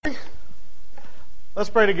Let's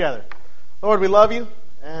pray together. Lord, we love you,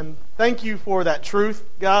 and thank you for that truth,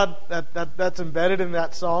 God, that's embedded in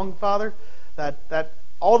that song, Father, that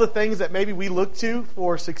all the things that maybe we look to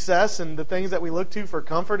for success and the things that we look to for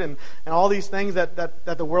comfort and all these things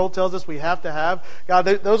that the world tells us we have to have, God,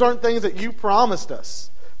 those aren't things that you promised us.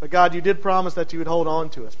 But God, you did promise that you would hold on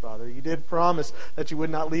to us, Father. You did promise that you would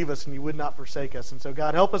not leave us and you would not forsake us. And so,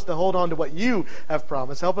 God, help us to hold on to what you have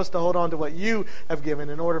promised. Help us to hold on to what you have given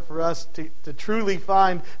in order for us to truly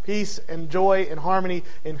find peace and joy and harmony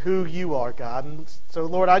in who you are, God. And so,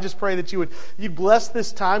 Lord, I just pray that you bless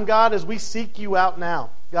this time, God, as we seek you out now.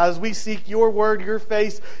 God, as we seek your word, your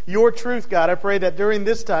face, your truth, God, I pray that during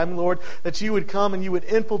this time, Lord, that you would come and you would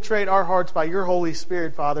infiltrate our hearts by your Holy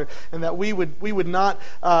Spirit, Father, and that we would not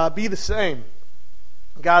be the same.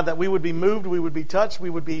 God, that we would be moved, we would be touched, we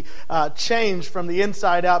would be changed from the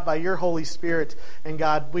inside out by your Holy Spirit. And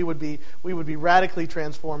God, we would be radically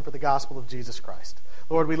transformed for the gospel of Jesus Christ.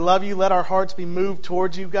 Lord, we love you. Let our hearts be moved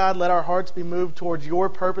towards you, God. Let our hearts be moved towards your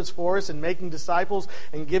purpose for us and making disciples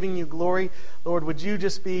and giving you glory. Lord, would you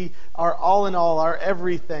just be our all in all, our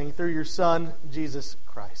everything through your Son, Jesus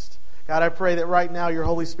Christ. God, I pray that right now your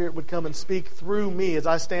Holy Spirit would come and speak through me as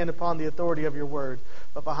I stand upon the authority of your word,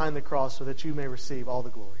 but behind the cross so that you may receive all the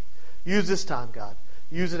glory. Use this time, God.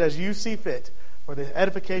 Use it as you see fit for the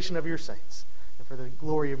edification of your saints and for the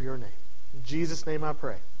glory of your name. In Jesus' name I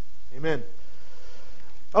pray. Amen.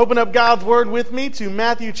 Open up God's Word with me to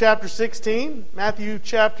Matthew chapter 16. Matthew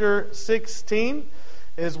chapter 16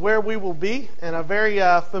 is where we will be in a very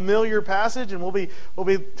familiar passage, and we'll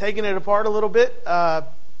be taking it apart a little bit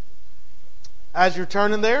as you're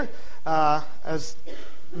turning there. As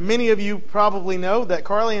many of you probably know, that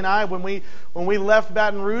Carly and I, when we left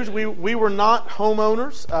Baton Rouge, we were not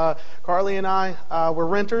homeowners. Carly and I were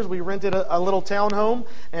renters. We rented a little townhome,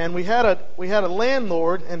 and we had a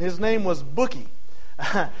landlord, and his name was Bookie.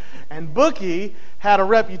 And Bookie had a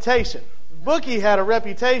reputation. Bookie had a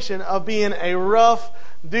reputation of being a rough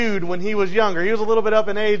dude when he was younger. He was a little bit up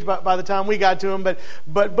in age by the time we got to him,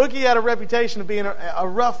 but Bookie had a reputation of being a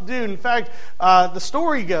rough dude. In fact, the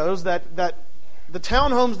story goes that the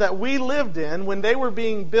townhomes that we lived in, when they were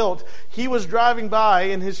being built, he was driving by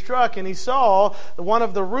in his truck and he saw one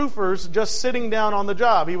of the roofers just sitting down on the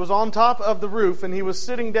job. He was on top of the roof and he was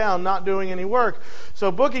sitting down, not doing any work.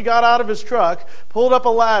 So Bookie got out of his truck, pulled up a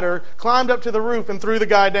ladder, climbed up to the roof and threw the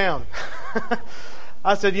guy down.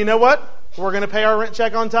 I said, you know what? We're going to pay our rent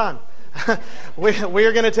check on time. We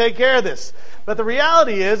are going to take care of this. But the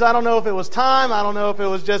reality is, I don't know if it was time, I don't know if it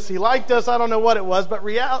was just he liked us, I don't know what it was, but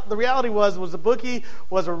the reality was the Bookie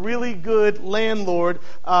was a really good landlord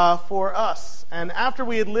for us. And after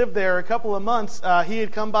we had lived there a couple of months, he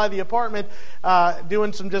had come by the apartment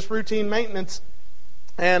doing some just routine maintenance.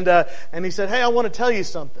 And he said, hey, I want to tell you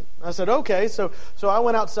something. I said, okay. So I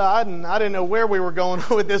went outside, and I didn't know where we were going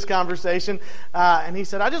with this conversation. And he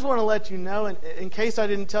said, I just want to let you know, in case I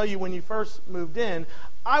didn't tell you when you first moved in,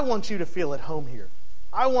 I want you to feel at home here.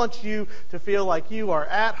 I want you to feel like you are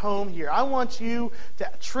at home here. I want you to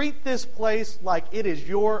treat this place like it is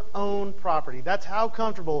your own property. That's how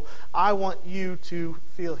comfortable I want you to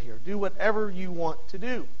feel here. Do whatever you want to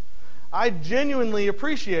do. I genuinely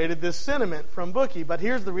appreciated this sentiment from Bookie, but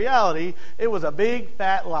here's the reality. It was a big,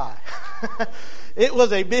 fat lie. It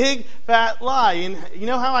was a big, fat lie. And you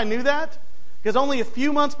know how I knew that? Because only a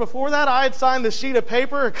few months before that, I had signed a sheet of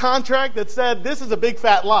paper, a contract that said, this is a big,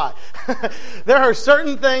 fat lie. There are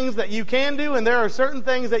certain things that you can do, and there are certain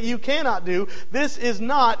things that you cannot do. This is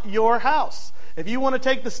not your house. If you want to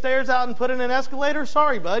take the stairs out and put in an escalator,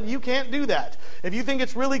 sorry, bud, you can't do that. If you think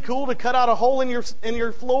it's really cool to cut out a hole in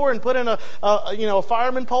your floor and put in a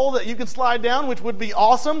fireman pole that you can slide down, which would be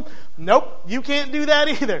awesome, nope, you can't do that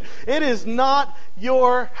either. It is not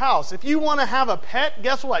your house. If you want to have a pet,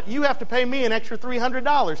 guess what? You have to pay me an extra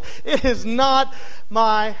 $300. It is not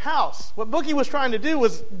my house. What Bookie was trying to do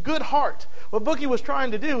was good heart. What Bookie was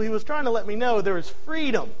trying to do, he was trying to let me know there is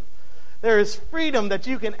freedom. There is freedom that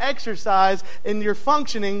you can exercise in your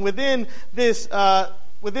functioning within this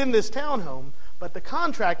townhome. But the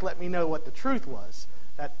contract let me know what the truth was,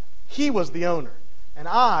 that he was the owner and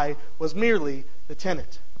I was merely the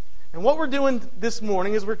tenant. And what we're doing this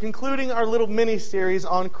morning is we're concluding our little mini-series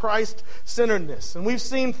on Christ-centeredness. And we've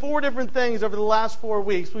seen 4 different things over the last 4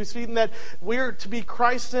 weeks. We've seen that we're to be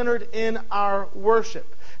Christ-centered in our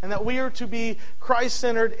worship, and that we are to be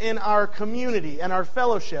Christ-centered in our community and our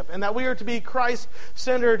fellowship, and that we are to be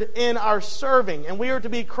Christ-centered in our serving, and we are to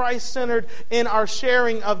be Christ-centered in our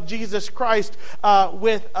sharing of Jesus Christ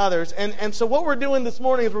with others. And so what we're doing this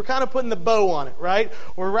morning is we're kind of putting the bow on it, right?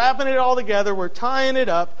 We're wrapping it all together, we're tying it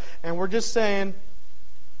up, and we're just saying,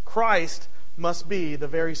 Christ must be the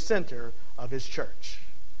very center of his church.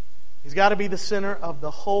 He's got to be the center of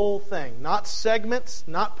the whole thing. Not segments,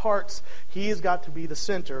 not parts. He's got to be the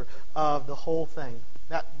center of the whole thing.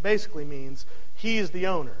 That basically means he is the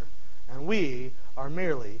owner, and we are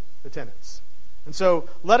merely the tenants. And so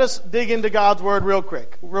let us dig into God's Word real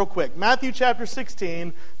quick. Matthew chapter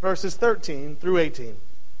 16, verses 13 through 18.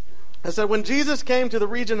 It said, when Jesus came to the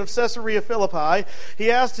region of Caesarea Philippi, he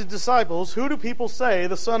asked his disciples, "Who do people say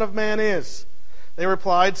the Son of Man is?" They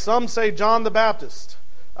replied, "Some say John the Baptist.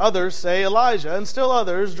 Others say Elijah, and still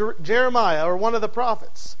others Jeremiah or one of the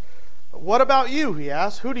prophets." "What about you?" he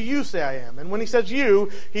asked. "Who do you say I am?" And when he says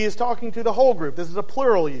you, he is talking to the whole group. This is a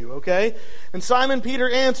plural you, okay? And Simon Peter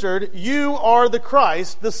answered, "You are the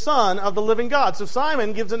Christ, the Son of the living God." So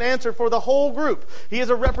Simon gives an answer for the whole group. He is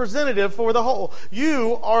a representative for the whole.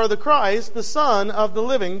 "You are the Christ, the Son of the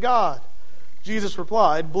living God." Jesus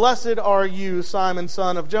replied, "Blessed are you, Simon,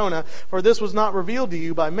 son of Jonah, for this was not revealed to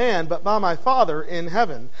you by man, but by my Father in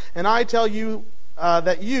heaven. And I tell you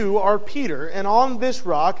that you are Peter, and on this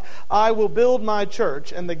rock I will build my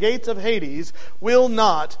church, and the gates of Hades will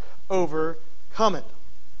not overcome it."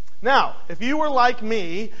 Now, if you were like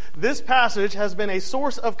me, this passage has been a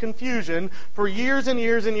source of confusion for years and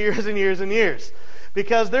years and years and years and years.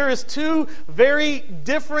 Because there is two very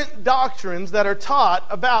different doctrines that are taught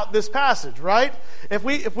about this passage, right? If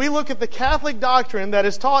we look at the Catholic doctrine that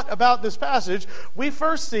is taught about this passage, we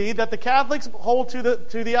first see that the Catholics hold to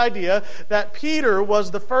the idea that Peter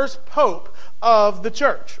was the first pope of the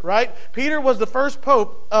church, right? Peter was the first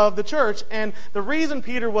pope of the church, and the reason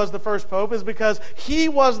Peter was the first pope is because he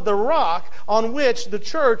was the rock on which the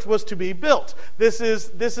church was to be built. This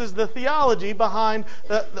is the theology behind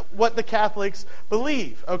what the Catholics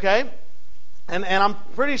believe, okay? And I'm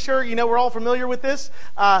pretty sure we're all familiar with this.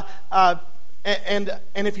 And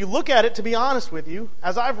if you look at it, to be honest with you,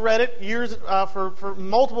 as I've read it for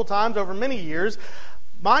multiple times over many years,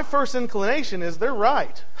 my first inclination is they're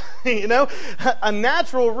right. A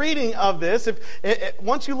natural reading of this,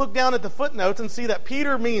 once you look down at the footnotes and see that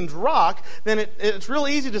Peter means rock, then it's real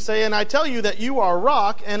easy to say, "And I tell you that you are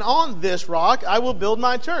rock, and on this rock I will build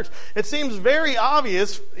my church." It seems very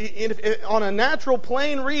obvious on a natural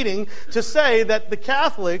plain reading to say that the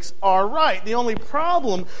Catholics are right. The only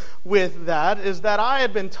problem with that is that I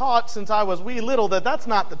had been taught since I was wee little that that's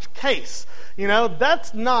not the case.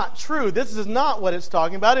 That's not true. This is not what it's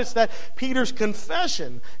talking about. It's that Peter's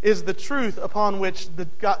confession is the truth upon which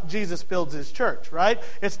Jesus builds his church, right?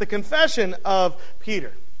 It's the confession of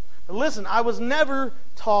Peter. But listen, I was never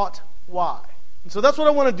taught why. And so that's what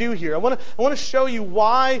I want to do here. I want to show you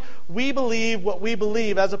why we believe what we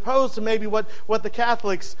believe as opposed to maybe what the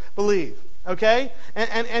Catholics believe, okay?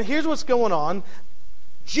 And here's what's going on.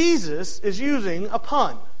 Jesus is using a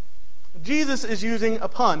pun. Jesus is using a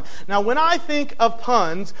pun. Now, when I think of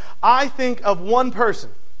puns, I think of one person.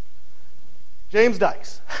 James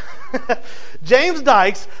Dykes. James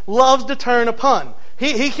Dykes loves to turn a pun.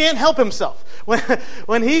 He can't help himself.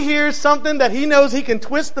 When he hears something that he knows he can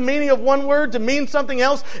twist the meaning of one word to mean something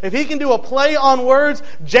else, if he can do a play on words,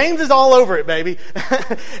 James is all over it, baby.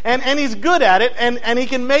 and he's good at it, and he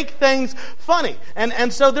can make things funny.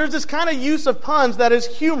 And so there's this kind of use of puns that is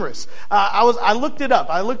humorous. I looked it up.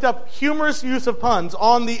 I looked up humorous use of puns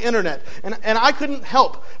on the internet, and I couldn't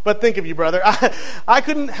help but think of you, brother. I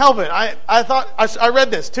couldn't help it. I read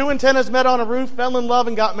this. 2 antennas met on a roof, fell in love,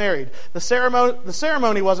 and got married. The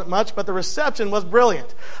ceremony wasn't much, but the reception was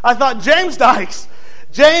brilliant. I thought, James Dykes,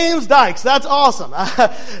 that's awesome.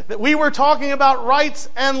 We were talking about rights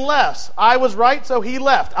and lefts. I was right, so he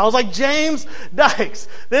left. I was like, James Dykes,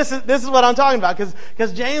 this is what I'm talking about,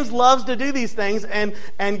 because James loves to do these things and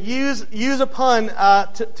use a pun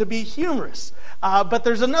to be humorous. But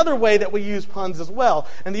there's another way that we use puns as well.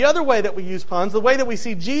 And the other way that we use puns, the way that we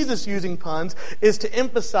see Jesus using puns, is to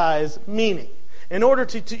emphasize meaning. In order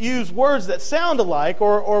to use words that sound alike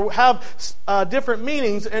or have different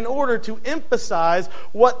meanings in order to emphasize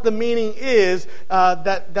what the meaning is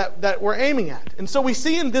that we're aiming at. And so we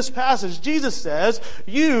see in this passage, Jesus says,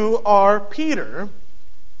 "You are Peter,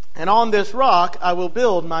 and on this rock I will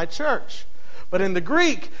build my church." But in the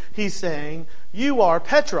Greek, he's saying, "You are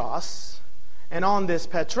Petros, and on this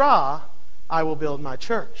Petra I will build my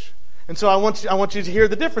church." And so I want you to hear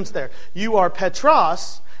the difference there. You are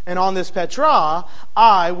Petros, and on this Petra,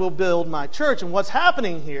 I will build my church. And what's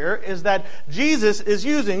happening here is that Jesus is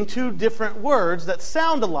using two different words that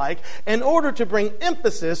sound alike in order to bring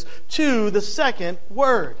emphasis to the second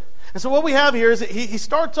word. And so what we have here is that he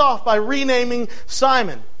starts off by renaming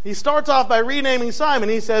Simon. He starts off by renaming Simon.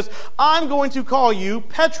 He says, I'm going to call you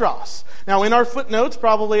Petros. Now in our footnotes,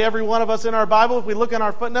 probably every one of us in our Bible, if we look in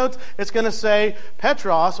our footnotes, it's going to say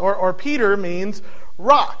Petros or Peter means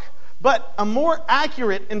rock. But a more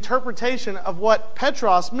accurate interpretation of what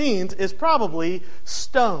Petros means is probably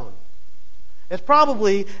stone. It's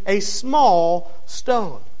probably a small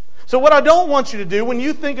stone. So what I don't want you to do when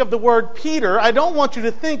you think of the word Peter, I don't want you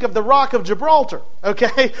to think of the Rock of Gibraltar,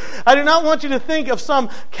 okay? I do not want you to think of some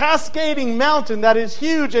cascading mountain that is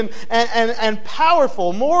huge and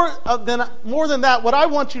powerful. More than that, what I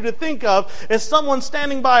want you to think of is someone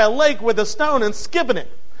standing by a lake with a stone and skipping it.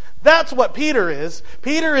 That's what Peter is.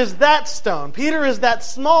 Peter is that stone. Peter is that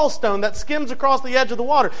small stone that skims across the edge of the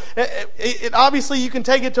water. Obviously, you can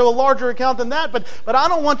take it to a larger account than that, but I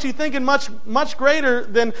don't want you thinking much greater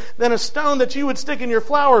than a stone that you would stick in your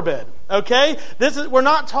flower bed. Okay? We're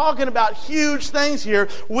not talking about huge things here.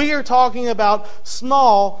 We are talking about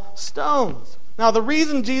small stones. Now, the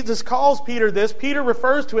reason Jesus calls Peter this, Peter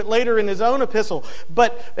refers to it later in his own epistle,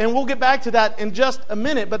 and we'll get back to that in just a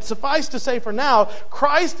minute, but suffice to say for now,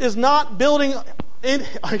 Christ is not building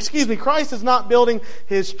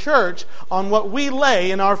his church on what we lay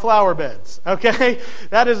in our flower beds, okay?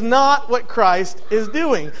 That is not what Christ is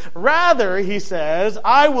doing. Rather, he says,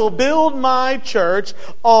 I will build my church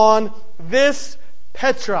on this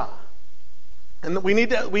Petra. And we need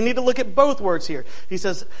to look at both words here. He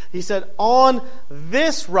said, on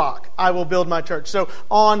this rock I will build my church. So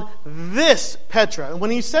on this Petra. And when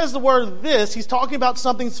he says the word this, he's talking about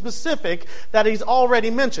something specific that he's already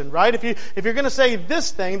mentioned, right? If you're going to say this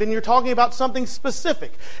thing, then you're talking about something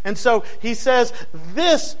specific. And so he says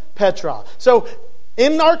this Petra. So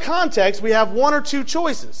in our context, we have one or two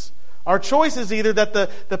choices. Our choice is either that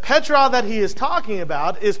the Petra that he is talking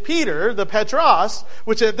about is Peter, the Petros,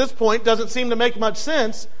 which at this point doesn't seem to make much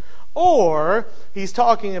sense, or he's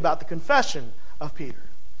talking about the confession of Peter.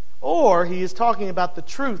 Or he is talking about the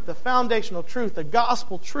truth, the foundational truth, the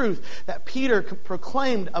gospel truth that Peter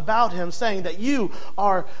proclaimed about him, saying that you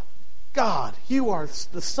are God. You are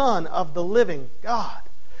the Son of the living God.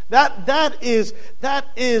 That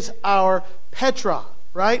is our Petra.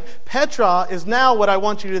 Right? Petra is now what I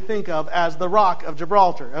want you to think of as the Rock of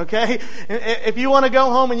Gibraltar, okay? If you want to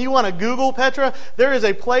go home and you want to Google Petra, there is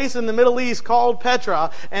a place in the Middle East called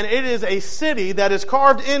Petra, and it is a city that is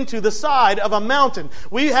carved into the side of a mountain.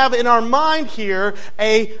 We have in our mind here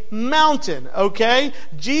a mountain, okay?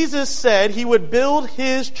 Jesus said he would build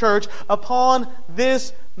his church upon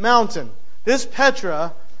this mountain. This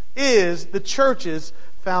Petra is the church's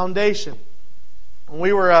foundation. When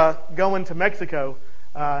we were going to Mexico,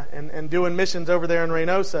 and doing missions over there in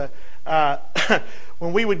Reynosa,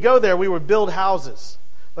 when we would go there, we would build houses.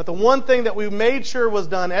 But the one thing that we made sure was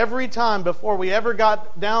done every time before we ever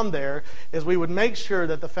got down there is we would make sure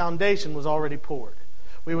that the foundation was already poured.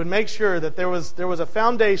 We would make sure that there was a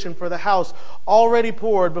foundation for the house already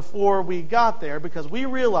poured before we got there, because we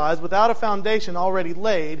realized without a foundation already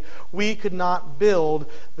laid, we could not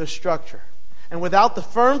build the structure. And without the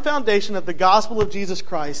firm foundation of the gospel of Jesus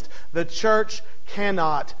Christ, the church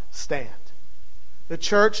cannot stand. The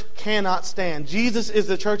church cannot stand. Jesus is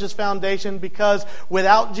the church's foundation, because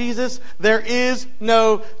without Jesus, there is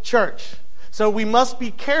no church. So we must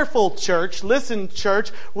be careful, church. Listen,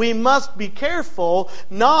 church. We must be careful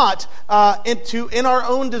not in our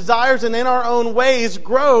own desires and in our own ways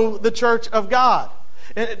grow the church of God.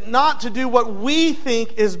 And not to do what we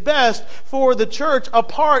think is best for the church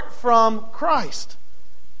apart from Christ.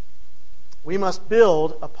 We must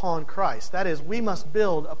build upon Christ. That is, we must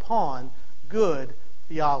build upon good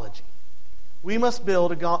theology. We must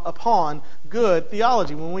build upon good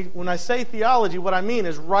theology. When I say theology, what I mean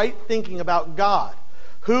is right thinking about God.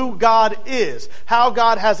 Who God is, how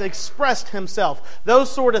God has expressed himself,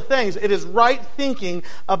 those sort of things. It is right thinking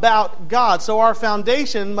about God. So our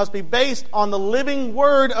foundation must be based on the living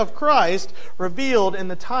Word of Christ revealed in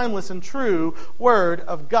the timeless and true Word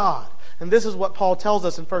of God. And this is what Paul tells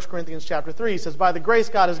us in 1 Corinthians chapter 3. He says, by the grace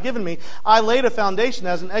God has given me, I laid a foundation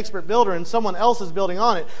as an expert builder, and someone else is building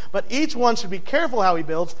on it. But each one should be careful how he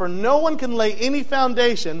builds, for no one can lay any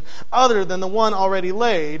foundation other than the one already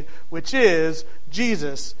laid, which is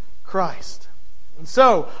Jesus Christ. And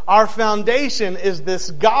so, our foundation is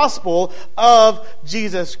this gospel of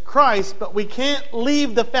Jesus Christ, but we can't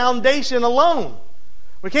leave the foundation alone.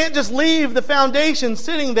 We can't just leave the foundation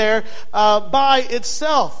sitting there by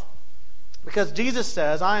itself. Because Jesus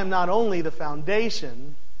says, I am not only the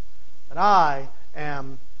foundation, but I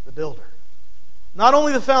am the builder. Not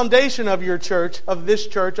only the foundation of your church, of this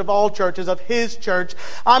church, of all churches, of His church.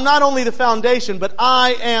 I'm not only the foundation, but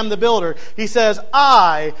I am the builder. He says,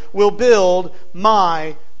 I will build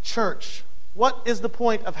my church. What is the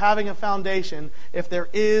point of having a foundation if there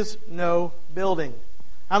is no building?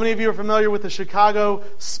 How many of you are familiar with the Chicago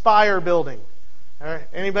Spire building? All right.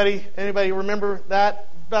 Anybody remember that?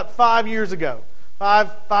 About 5 years ago,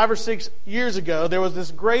 five or 6 years ago, there was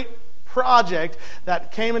this great project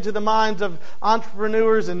that came into the minds of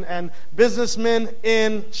entrepreneurs and businessmen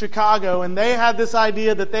in Chicago, and they had this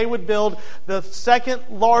idea that they would build the second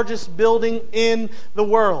largest building in the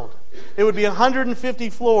world. It would be 150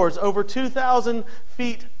 floors, over 2,000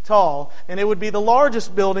 feet tall, and it would be the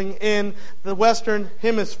largest building in the Western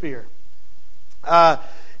Hemisphere.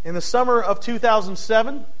 In the summer of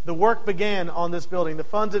 2007, the work began on this building. The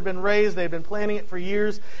funds had been raised. They'd been planning it for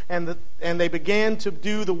years, and they began to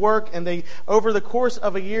do the work. And over the course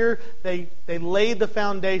of a year, they laid the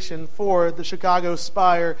foundation for the Chicago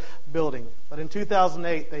Spire building. But in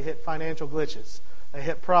 2008, they hit financial glitches. They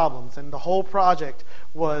hit problems, and the whole project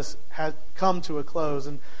had come to a close.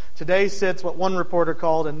 And today sits what one reporter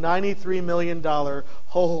called a $93 million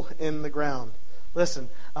hole in the ground. Listen,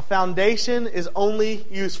 a foundation is only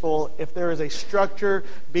useful if there is a structure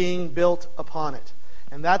being built upon it.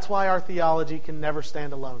 And that's why our theology can never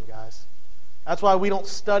stand alone, guys. That's why we don't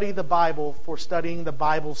study the Bible for studying the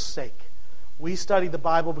Bible's sake. We study the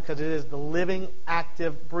Bible because it is the living,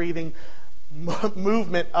 active, breathing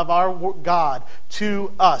movement of our God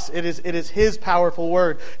to us. It is His powerful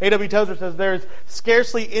Word. A.W. Tozer says, there is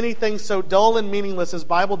scarcely anything so dull and meaningless as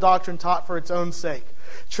Bible doctrine taught for its own sake.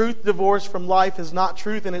 Truth divorced from life is not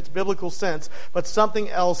truth in its biblical sense, but something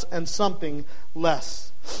else and something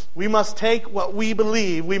less. We must take what we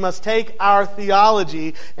believe, we must take our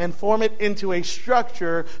theology and form it into a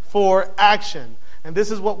structure for action. And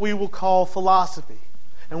this is what we will call philosophy.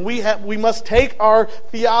 And we must take our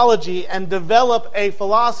theology and develop a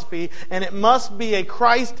philosophy, and it must be a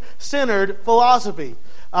Christ-centered philosophy.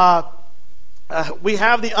 We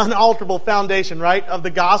have the unalterable foundation, right, of the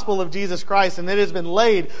gospel of Jesus Christ, and it has been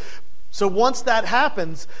laid. So once that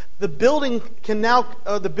happens, the building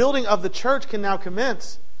of the church can now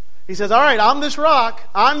commence. He says, all right, I'm this rock,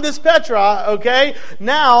 I'm this Petra, okay?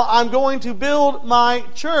 Now I'm going to build my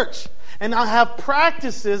church. And I have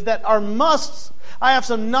practices that are musts. I have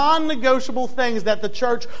some non-negotiable things that the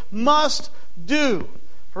church must do.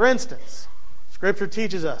 For instance, Scripture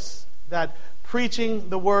teaches us that preaching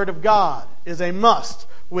the Word of God is a must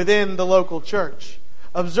within the local church.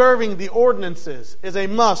 Observing the ordinances is a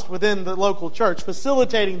must within the local church.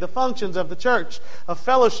 Facilitating the functions of the church, of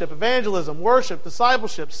fellowship, evangelism, worship,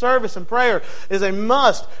 discipleship, service, and prayer is a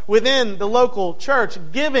must within the local church.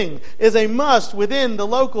 Giving is a must within the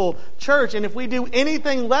local church. And if we do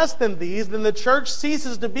anything less than these, then the church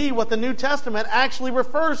ceases to be what the New Testament actually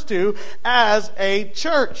refers to as a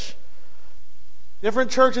church.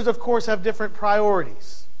 Different churches, of course, have different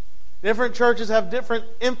priorities. Different churches have different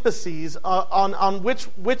emphases on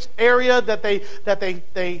which area that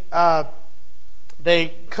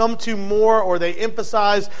they come to more, or they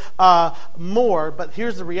emphasize more. But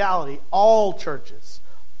here's the reality: all churches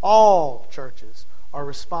are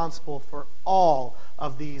responsible for all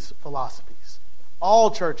of these philosophies.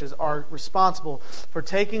 All churches are responsible for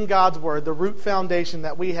taking God's Word, the root foundation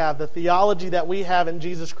that we have, the theology that we have in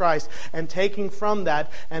Jesus Christ, and taking from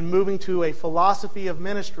that and moving to a philosophy of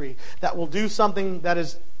ministry that will do something that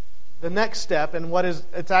is the next step and what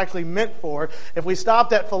it's actually meant for. If we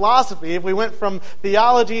stopped at philosophy, if we went from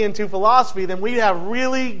theology into philosophy, then we'd have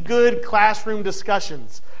really good classroom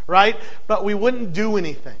discussions, right? But we wouldn't do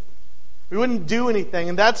anything. We wouldn't do anything,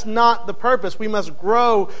 and that's not the purpose. We must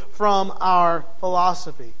grow from our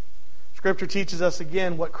philosophy. Scripture teaches us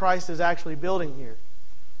again what Christ is actually building here.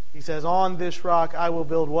 He says, on this rock I will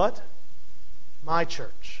build what? My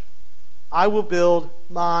church. I will build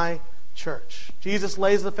my church. Jesus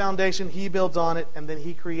lays the foundation, He builds on it, and then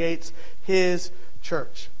He creates His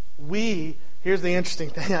church. Here's the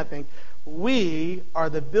interesting thing, I think. We are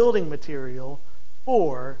the building material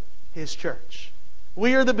for His church.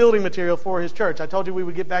 We are the building material for His church. I told you we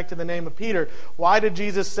would get back to the name of Peter. Why did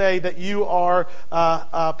Jesus say that you are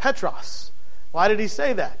Petros? Why did He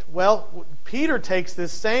say that? Well, Peter takes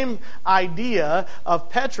this same idea of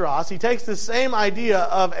Petros, he takes this same idea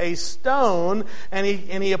of a stone, and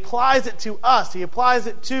he applies it to us. He applies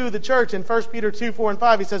it to the church. In 1 Peter 2, 4, and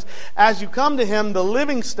 5, he says, as you come to Him, the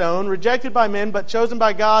living stone, rejected by men, but chosen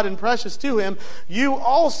by God and precious to Him, you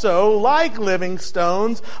also, like living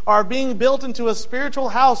stones, are being built into a spiritual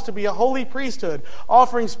house to be a holy priesthood,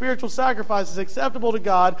 offering spiritual sacrifices acceptable to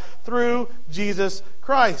God through Jesus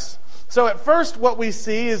Christ. So at first what we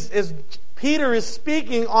see is Peter is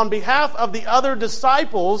speaking on behalf of the other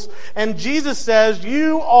disciples, and Jesus says,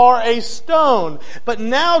 "You are a stone." But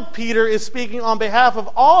now Peter is speaking on behalf of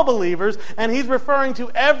all believers, and he's referring to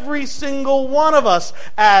every single one of us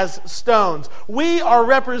as stones. We are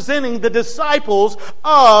representing the disciples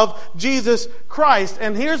of Jesus Christ.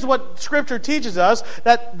 And here's what Scripture teaches us,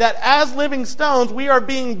 that as living stones, we are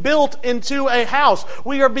being built into a house.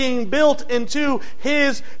 We are being built into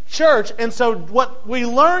His church. And so what we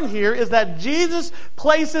learn here is that Jesus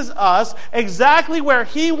places us exactly where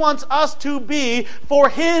He wants us to be for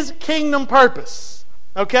His kingdom purpose.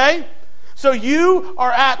 Okay? So you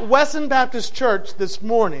are at Weston Baptist Church this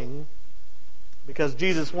morning because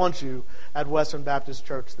Jesus wants you at Weston Baptist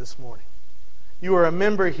Church this morning. You are a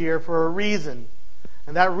member here for a reason.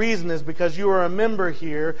 And that reason is because you are a member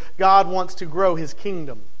here, God wants to grow His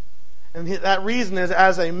kingdom. And that reason is,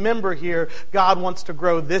 as a member here, God wants to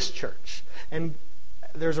grow this church. And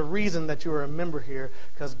there's a reason that you are a member here,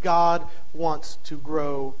 because God wants to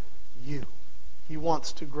grow you. He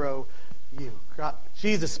wants to grow you.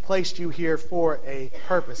 Jesus placed you here for a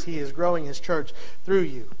purpose. He is growing His church through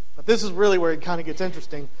you. But this is really where it kind of gets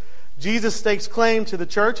interesting. Jesus stakes claim to the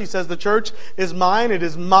church. He says, "The church is mine. It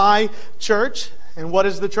is my church." And what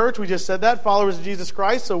is the church? We just said that. Followers of Jesus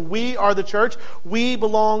Christ. So we are the church. We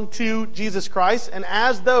belong to Jesus Christ. And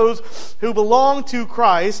as those who belong to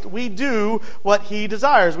Christ, we do what He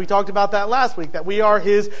desires. We talked about that last week, that we are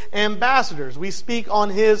His ambassadors. We speak on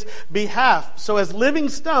His behalf. So as living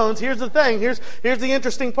stones, here's the thing. Here's the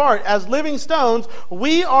interesting part. As living stones,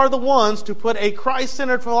 we are the ones to put a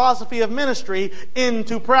Christ-centered philosophy of ministry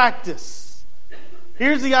into practice.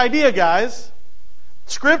 Here's the idea, guys.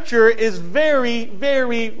 Scripture is very,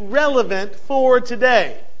 very relevant for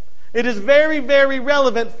today. It is very, very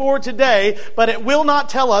relevant for today, but it will not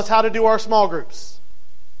tell us how to do our small groups.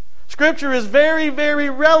 Scripture is very, very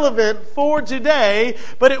relevant for today,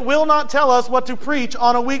 but it will not tell us what to preach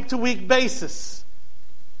on a week-to-week basis.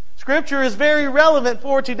 Scripture is very relevant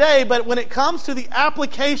for today, but when it comes to the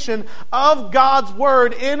application of God's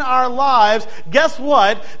Word in our lives, guess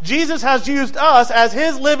what? Jesus has used us as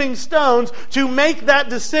His living stones to make that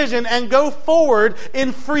decision and go forward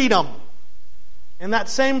in freedom. And that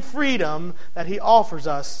same freedom that He offers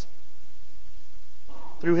us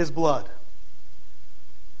through His blood.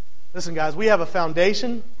 Listen, guys, we have a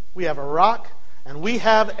foundation, we have a rock, and we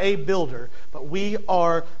have a builder, but we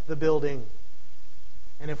are the building.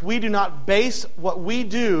 And if we do not base what we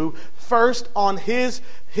do first on His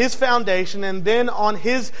foundation and then on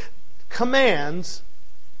His commands,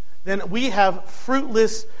 then we have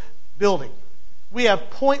fruitless building. We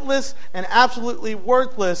have pointless and absolutely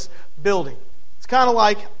worthless building. It's kind of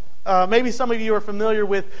like, maybe some of you are familiar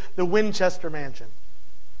with the Winchester Mansion.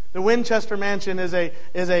 The Winchester Mansion is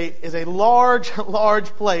a large, large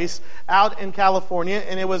place out in California,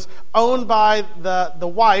 and it was owned by the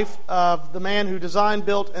wife of the man who designed,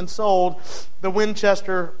 built, and sold the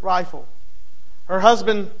Winchester rifle. Her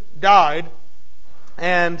husband died,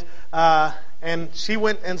 and she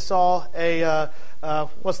went and saw a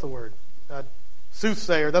what's the word?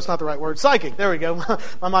 Soothsayer, that's not the right word. Psychic, there we go.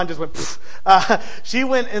 My mind just went, she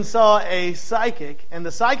went and saw a psychic, and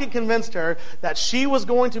the psychic convinced her that she was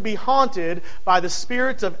going to be haunted by the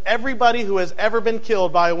spirits of everybody who has ever been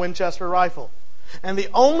killed by a Winchester rifle. And the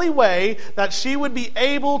only way that she would be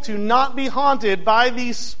able to not be haunted by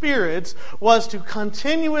these spirits was to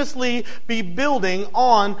continuously be building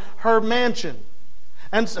on her mansion.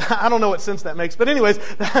 And so, I don't know what sense that makes, but anyways,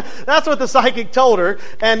 that's what the psychic told her.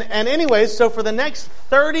 And anyways, so for the next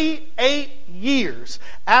 38 years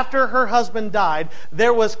after her husband died,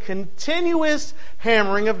 there was continuous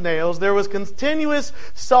hammering of nails, there was continuous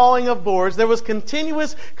sawing of boards, there was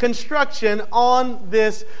continuous construction on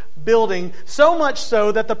this building, so much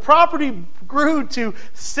so that the property grew to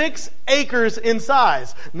 6 acres in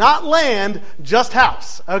size. Not land, just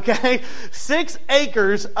house. Okay? 6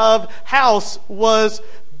 acres of house was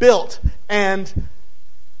built. And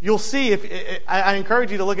you'll see, I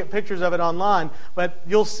encourage you to look at pictures of it online, but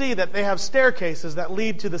you'll see that they have staircases that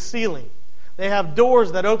lead to the ceiling. They have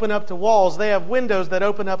doors that open up to walls. They have windows that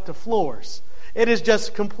open up to floors. It is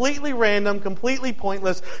just completely random, completely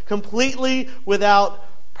pointless, completely without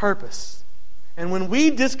purpose. And when we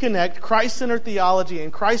disconnect Christ-centered theology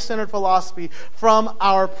and Christ-centered philosophy from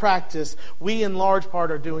our practice, we in large part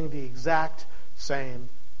are doing the exact same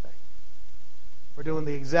thing. We're doing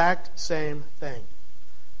the exact same thing.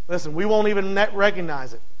 Listen, we won't even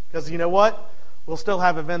recognize it, because you know what? We'll still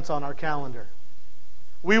have events on our calendar.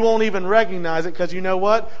 We won't even recognize it because you know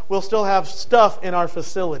what? We'll still have stuff in our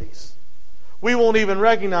facilities. We won't even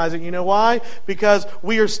recognize it. You know why? Because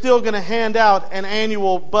we are still going to hand out an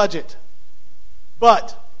annual budget.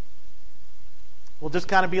 But we'll just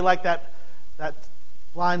kind of be like that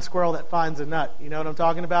blind squirrel that finds a nut. You know what I'm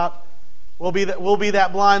talking about? We'll be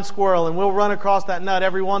that blind squirrel, and we'll run across that nut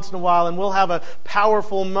every once in a while, and we'll have a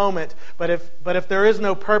powerful moment. But if there is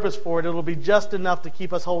no purpose for it, it'll be just enough to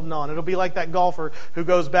keep us holding on. It'll be like that golfer who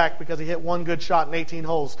goes back because he hit one good shot in 18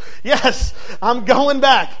 holes. Yes, I'm going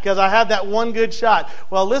back because I had that one good shot.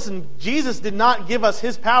 Well, listen, Jesus did not give us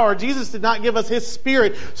His power. Jesus did not give us His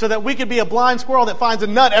Spirit so that we could be a blind squirrel that finds a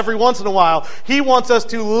nut every once in a while. He wants us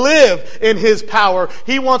to live in His power.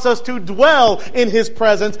 He wants us to dwell in His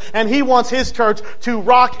presence, and He wants His church to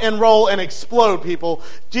rock and roll and explode, people.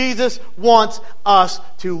 Jesus wants us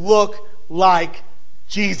to look like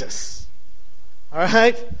Jesus. All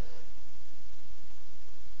right?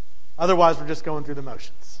 Otherwise, we're just going through the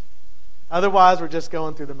motions.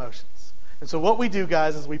 And so what we do,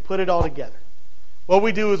 guys, is we put it all together. What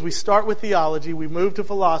we do is we start with theology, we move to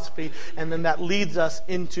philosophy, and then that leads us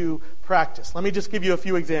into practice. Let me just give you a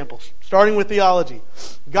few examples. Starting with theology.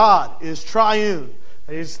 God is triune.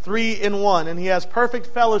 He's 3 in 1, and He has perfect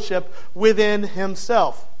fellowship within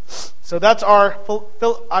Himself. So that's our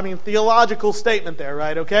theological statement there,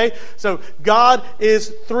 right? Okay? So God is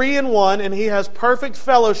 3 in 1, and He has perfect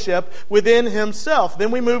fellowship within Himself.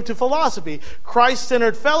 Then we move to philosophy.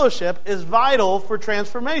 Christ-centered fellowship is vital for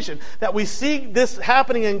transformation. That we see this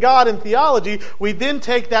happening in God in theology, we then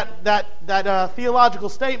take that theological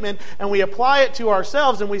statement and we apply it to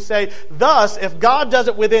ourselves, and we say, thus, if God does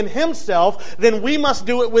it within Himself, then we must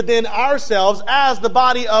do it within ourselves as the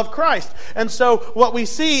body of Christ. And so what we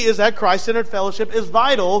see is that Christ-centered fellowship is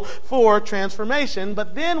vital for transformation,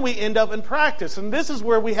 but then we end up in practice, and this is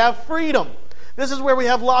where we have freedom. This is where we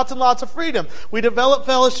have lots and lots of freedom. We develop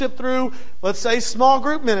fellowship through, let's say, small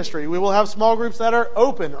group ministry. We will have small groups that are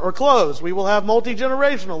open or closed. We will have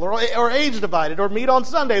multi-generational or age divided or meet on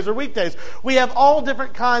Sundays or weekdays. We have all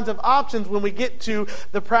different kinds of options when we get to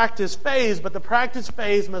the practice phase, but the practice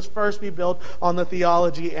phase must first be built on the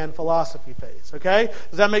theology and philosophy phase. Okay?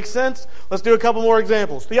 Does that make sense? Let's do a couple more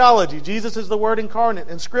examples. Theology. Jesus is the Word incarnate,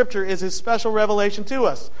 and Scripture is His special revelation to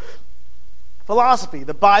us. Philosophy.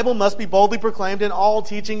 The Bible must be boldly proclaimed in all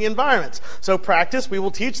teaching environments. So practice, we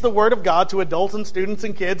will teach the Word of God to adults and students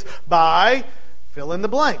and kids by fill in the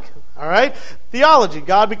blank. All right? Theology.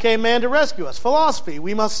 God became man to rescue us. Philosophy.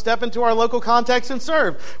 We must step into our local context and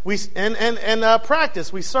serve.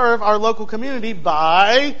 Practice. We serve our local community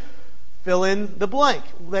by fill in the blank.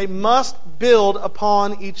 They must build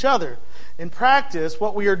upon each other. In practice,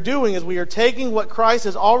 what we are doing is we are taking what Christ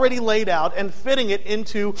has already laid out and fitting it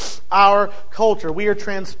into our culture. We are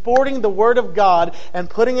transporting the Word of God and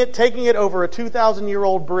taking it over a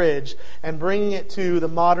 2,000-year-old bridge and bringing it to the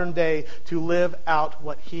modern day to live out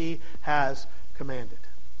what He has commanded.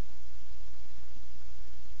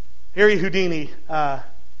 Harry Houdini,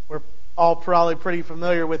 we're all probably pretty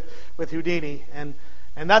familiar with Houdini, and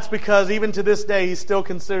that's because even to this day he's still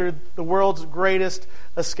considered the world's greatest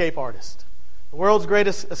escape artist. The world's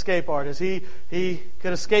greatest escape artist. He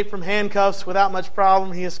could escape from handcuffs without much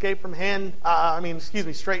problem. He escaped from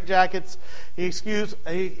straitjackets. He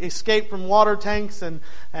escaped from water tanks and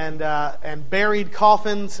buried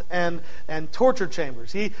coffins and torture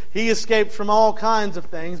chambers. He escaped from all kinds of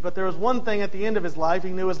things. But there was one thing at the end of his life.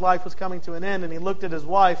 He knew his life was coming to an end, and he looked at his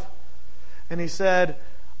wife and he said,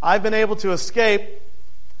 "I've been able to escape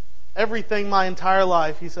everything my entire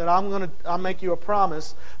life." He said, I'll make you a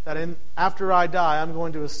promise that after I die, I'm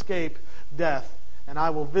going to escape death, and I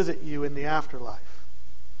will visit you in the afterlife.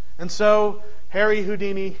 And so Harry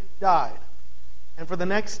Houdini died. And for the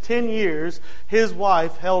next 10 years, his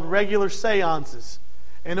wife held regular seances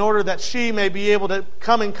in order that she may be able to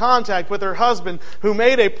come in contact with her husband, who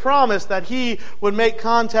made a promise that he would make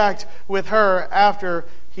contact with her after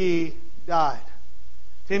he died.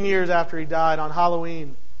 10 years after he died, on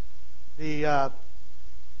Halloween, the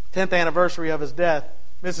 10th anniversary of his death,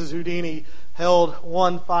 Mrs. Houdini held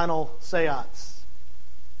one final seance.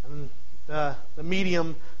 And the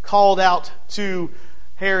medium called out to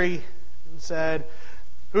Harry and said,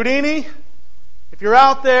 "Houdini, if you're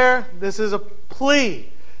out there, this is a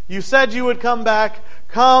plea. You said you would come back.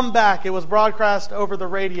 Come back." It was broadcast over the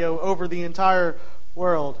radio over the entire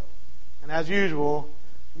world. And as usual,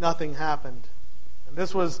 nothing happened. And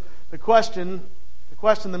this was the question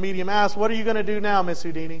the medium asked, "What are you going to do now, Miss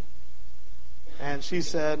Houdini?" And she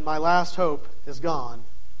said, "My last hope is gone.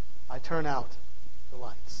 I turn out the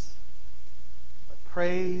lights." But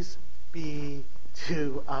praise be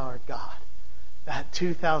to our God that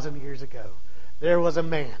 2,000 years ago, there was a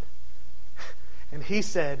man. And he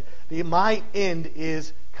said, my end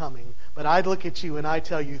is coming. But I look at you and I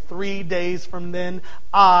tell you, 3 days from then,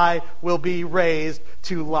 I will be raised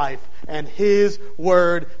to life. And his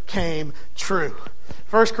word came true.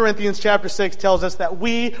 1 Corinthians chapter 6 tells us that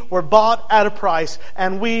we were bought at a price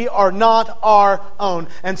and we are not our own.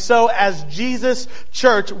 And so as Jesus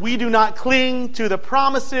Church, we do not cling to the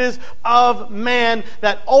promises of man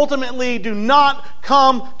that ultimately do not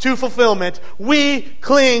come to fulfillment. We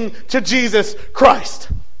cling to Jesus Christ.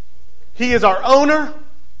 He is our owner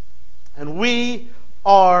and we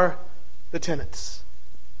are the tenants.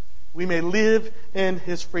 We may live in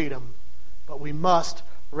his freedom, but we must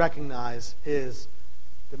recognize his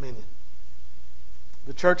dominion.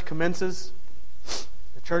 The church commences,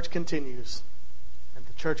 the church continues, and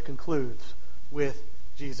the church concludes with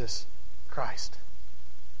Jesus Christ.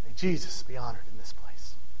 May Jesus be honored in this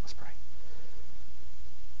place. Let's pray.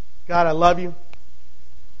 God, I love you.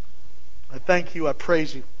 I thank you. I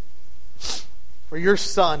praise you for your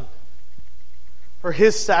Son, for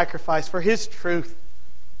his sacrifice, for his truth.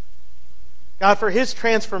 God, for his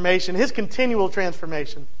transformation, his continual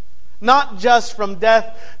transformation. Not just from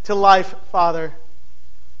death to life, Father,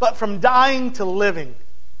 but from dying to living.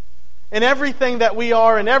 In everything that we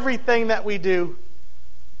are and everything that we do,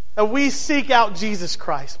 that we seek out Jesus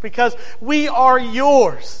Christ because we are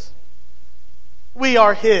yours. We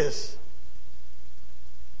are his.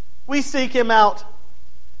 We seek him out.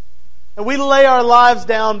 And we lay our lives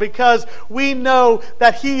down because we know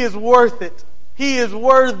that he is worth it. He is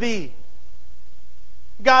worthy.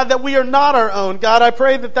 God, that we are not our own. God, I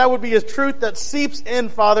pray that that would be a truth that seeps in,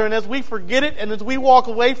 Father. And as we forget it and as we walk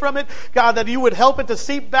away from it, God, that you would help it to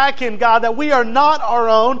seep back in, God, that we are not our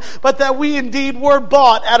own, but that we indeed were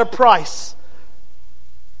bought at a price.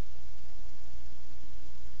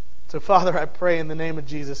 So, Father, I pray in the name of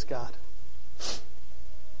Jesus, God,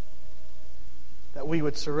 that we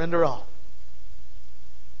would surrender all.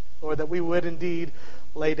 Lord, that we would indeed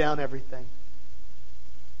lay down everything.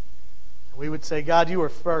 We would say, God, you are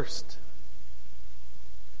first.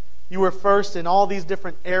 You are first in all these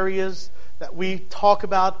different areas that we talk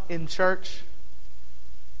about in church.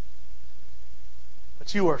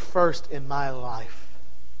 But you are first in my life.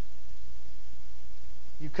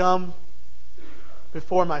 You come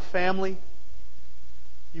before my family.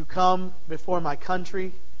 You come before my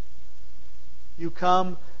country. You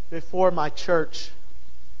come before my church.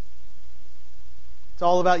 It's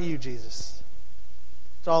all about you, Jesus.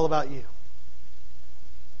 It's all about you.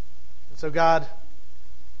 So God,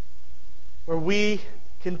 where we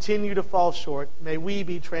continue to fall short, may we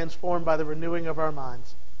be transformed by the renewing of our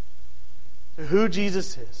minds to who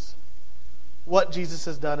Jesus is, what Jesus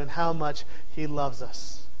has done, and how much he loves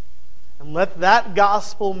us. And let that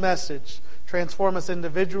gospel message transform us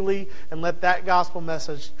individually, and let that gospel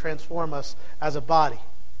message transform us as a body,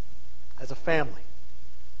 as a family,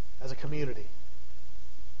 as a community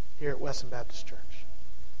here at Weston Baptist Church.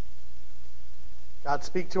 God,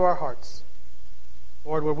 speak to our hearts.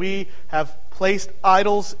 Lord, where we have placed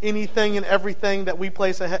idols, anything and everything that we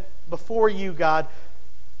place before you, God,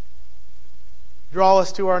 draw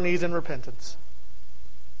us to our knees in repentance.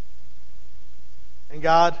 And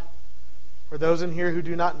God, for those in here who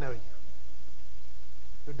do not know you,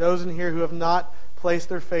 for those in here who have not placed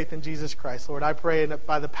their faith in Jesus Christ, Lord, I pray that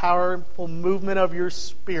by the powerful movement of your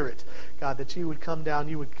Spirit, God, that you would come down,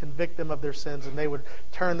 you would convict them of their sins, and they would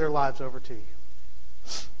turn their lives over to you.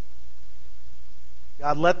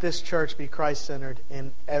 God, let this church be Christ-centered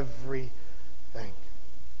in everything.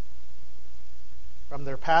 From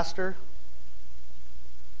their pastor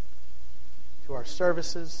to our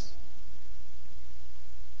services,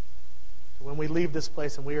 to when we leave this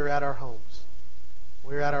place and we are at our homes,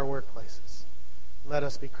 we are at our workplaces. Let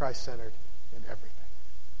us be Christ-centered in everything.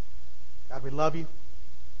 God, we love you.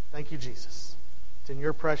 Thank you, Jesus. It's in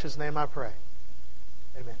your precious name I pray.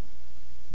 Amen.